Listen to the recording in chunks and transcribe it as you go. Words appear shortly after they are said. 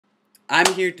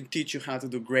I'm here to teach you how to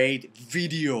do great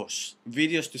videos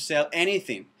to sell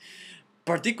anything,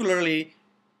 particularly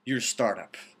your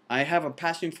startup. I have a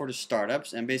passion for the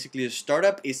startups, and basically a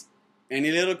startup is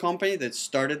any little company that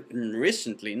started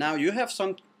recently. Now you have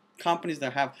some companies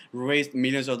that have raised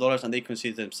millions of dollars and they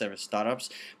consider themselves startups,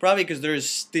 probably because they're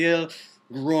still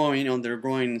growing on their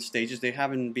growing stages. They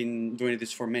haven't been doing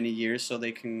this for many years, so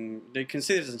they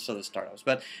consider themselves startups.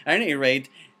 But at any rate,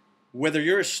 whether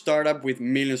you're a startup with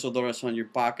millions of dollars on your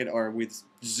pocket or with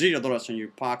 $0 on your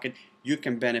pocket, you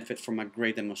can benefit from a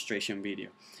great demonstration video.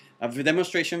 A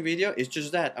demonstration video is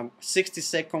just that, a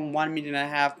 60-second, 1.5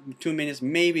 minutes, 2 minutes,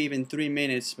 maybe even 3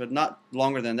 minutes, but not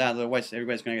longer than that, otherwise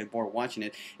everybody's going to get bored watching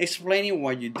it, explaining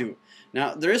what you do.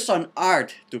 Now, there is an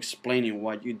art to explaining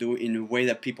what you do in a way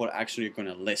that people are actually going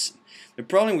to listen. The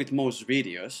problem with most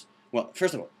videos, well,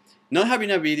 first of all, not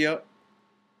having a video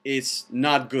is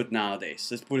not good nowadays.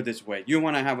 Let's put it this way. You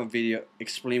want to have a video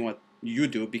explain what you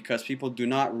do because people do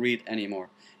not read anymore.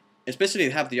 Especially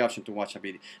have the option to watch a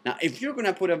video. Now, if you're going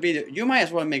to put a video, you might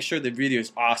as well make sure the video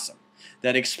is awesome.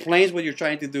 That explains what you're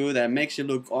trying to do, that makes you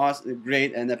look awesome,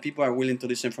 great, and that people are willing to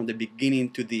listen from the beginning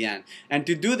to the end. And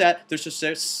to do that, there's a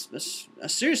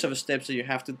series of steps that you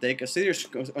have to take, a series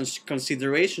of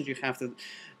considerations you have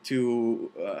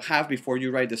to have before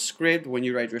you write the script, when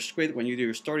you write your script, when you do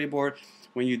your storyboard,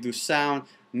 when you do sound,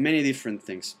 many different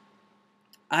things.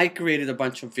 I created a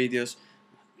bunch of videos.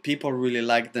 People really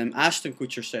like them. Ashton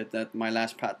Kutcher said that my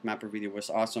last Path Mapper video was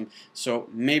awesome, so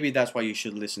maybe that's why you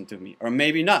should listen to me. Or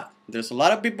maybe not. There's a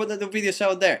lot of people that do videos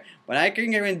out there, but I can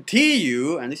guarantee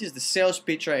you, and this is the sales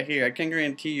pitch right here, I can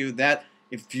guarantee you that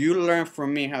if you learn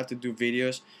from me how to do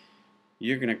videos,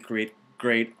 you're going to create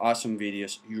great, awesome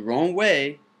videos your own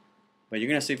way, but you're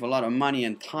going to save a lot of money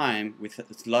and time with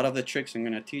a lot of the tricks I'm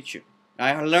going to teach you.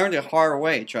 I learned the hard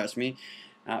way, trust me.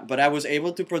 But I was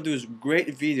able to produce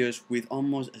great videos with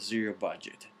almost zero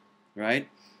budget, right?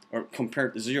 Or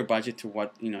compared to zero budget to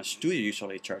what a studio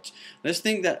usually charges. Let's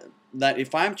think that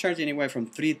if I'm charging anywhere from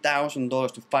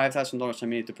 $3,000 to $5,000 a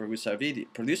minute to produce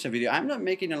a video, I'm not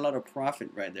making a lot of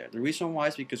profit right there. The reason why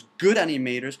is because good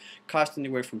animators cost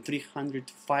anywhere from $300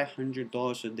 to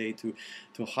 $500 a day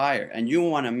to hire, and you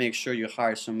want to make sure you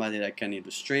hire somebody that can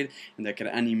illustrate and that can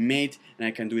animate and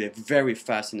that can do it very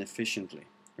fast and efficiently.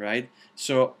 Right?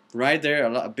 So right there,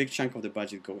 a big chunk of the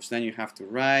budget goes. Then you have to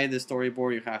write the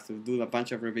storyboard, you have to do a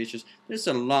bunch of revisions. There's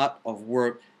a lot of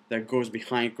work that goes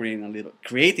behind creating a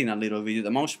little video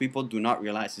that most people do not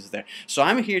realize is there. So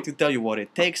I'm here to tell you what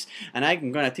it takes, and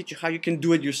I'm gonna teach you how you can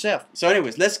do it yourself. So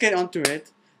anyways, let's get on to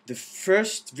it. The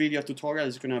first video tutorial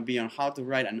is gonna be on how to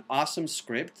write an awesome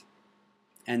script.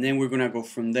 And then we're going to go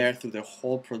from there through the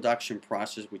whole production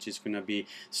process, which is going to be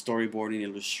storyboarding,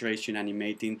 illustration,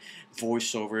 animating,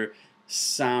 voiceover,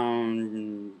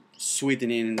 sound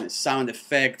sweetening, sound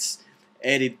effects,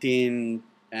 editing,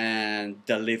 and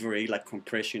delivery, like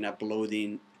compression,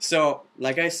 uploading. So,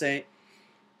 like I say,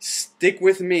 stick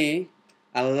with me.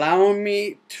 Allow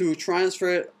me to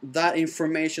transfer that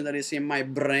information that is in my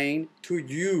brain to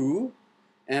you.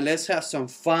 And let's have some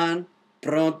fun.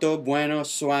 Pronto, bueno,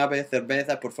 suave,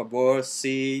 cerveza, por favor,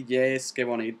 sí, yes, qué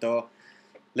bonito.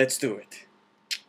 Let's do it.